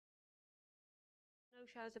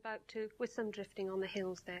Snow showers about too, with some drifting on the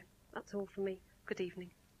hills there. That's all from me. Good evening.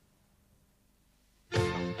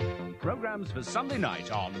 Programmes for Sunday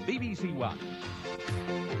night on BBC1.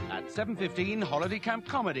 At 7:15, Holiday Camp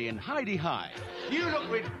Comedy in Hi-de-Hi. You look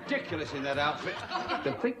ridiculous in that outfit.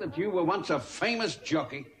 To think that you were once a famous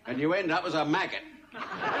jockey and you end up as a maggot.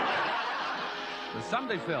 The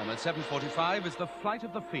Sunday film at 7:45 is The Flight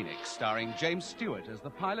of the Phoenix, starring James Stewart as the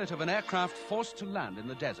pilot of an aircraft forced to land in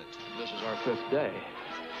the desert. This is our 5th day.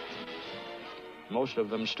 Most of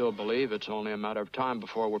them still believe it's only a matter of time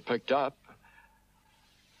before we're picked up.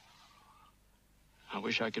 I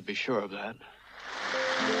wish I could be sure of that.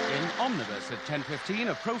 In Omnibus at 10:15,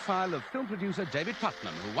 a profile of film producer David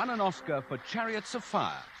Putnam, who won an Oscar for Chariots of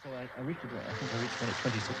Fire. So I reached one at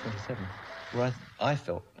 26, 27, where I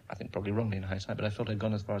felt, I think probably wrongly in hindsight, but I felt I'd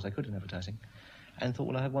gone as far as I could in advertising, and thought,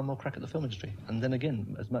 well, I have one more crack at the film industry. And then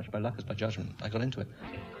again, as much by luck as by judgment, I got into it.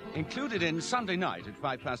 Included in Sunday night at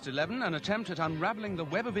 11:05, an attempt at unravelling the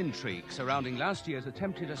web of intrigue surrounding last year's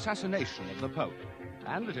attempted assassination of the Pope.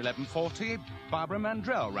 And at 11:40, Barbara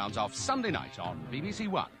Mandrell rounds off Sunday night on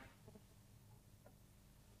BBC1.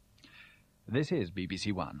 This is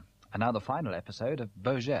BBC1, and now the final episode of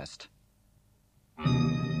Beau Geste.